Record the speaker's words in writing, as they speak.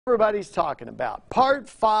Everybody's talking about Part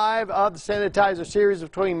 5 of the Sanitizer Series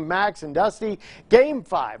between Max and Dusty. Game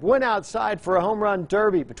 5 went outside for a home run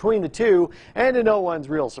derby between the two, and to no one's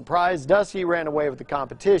real surprise, Dusty ran away with the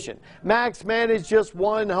competition. Max managed just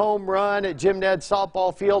one home run at Jim Ned's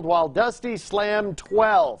softball field, while Dusty slammed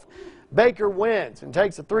 12. Baker wins and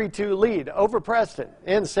takes a 3-2 lead over Preston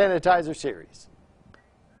in the Sanitizer Series.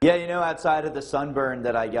 Yeah, you know, outside of the sunburn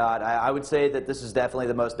that I got, I would say that this is definitely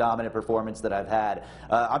the most dominant performance that I've had.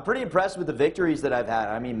 I'm pretty impressed with the victories that I've had.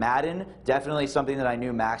 I mean, Madden, definitely something that I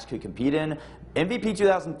knew Max could compete in. MVP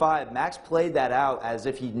 2005, Max played that out as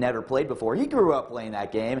if he'd never played before. He grew up playing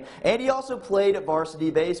that game, and he also played varsity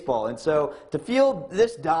baseball. And so to feel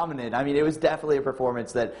this dominant, I mean, it was definitely a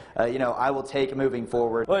performance that, you know, I will take moving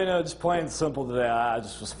forward. Well, you know, just plain simple today, I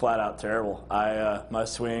just was flat out terrible. My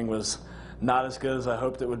swing was not as good as I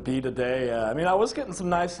hoped it would be today. I mean, I was getting some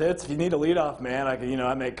nice hits. If you need a leadoff man,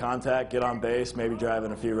 I make contact, get on base, maybe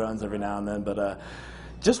driving a few runs every now and then, but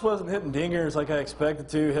just wasn't hitting dingers like I expected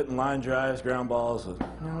to, hitting line drives, ground balls. You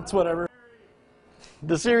know, it's whatever.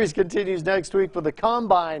 The series continues next week with a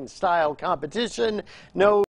combine-style competition. No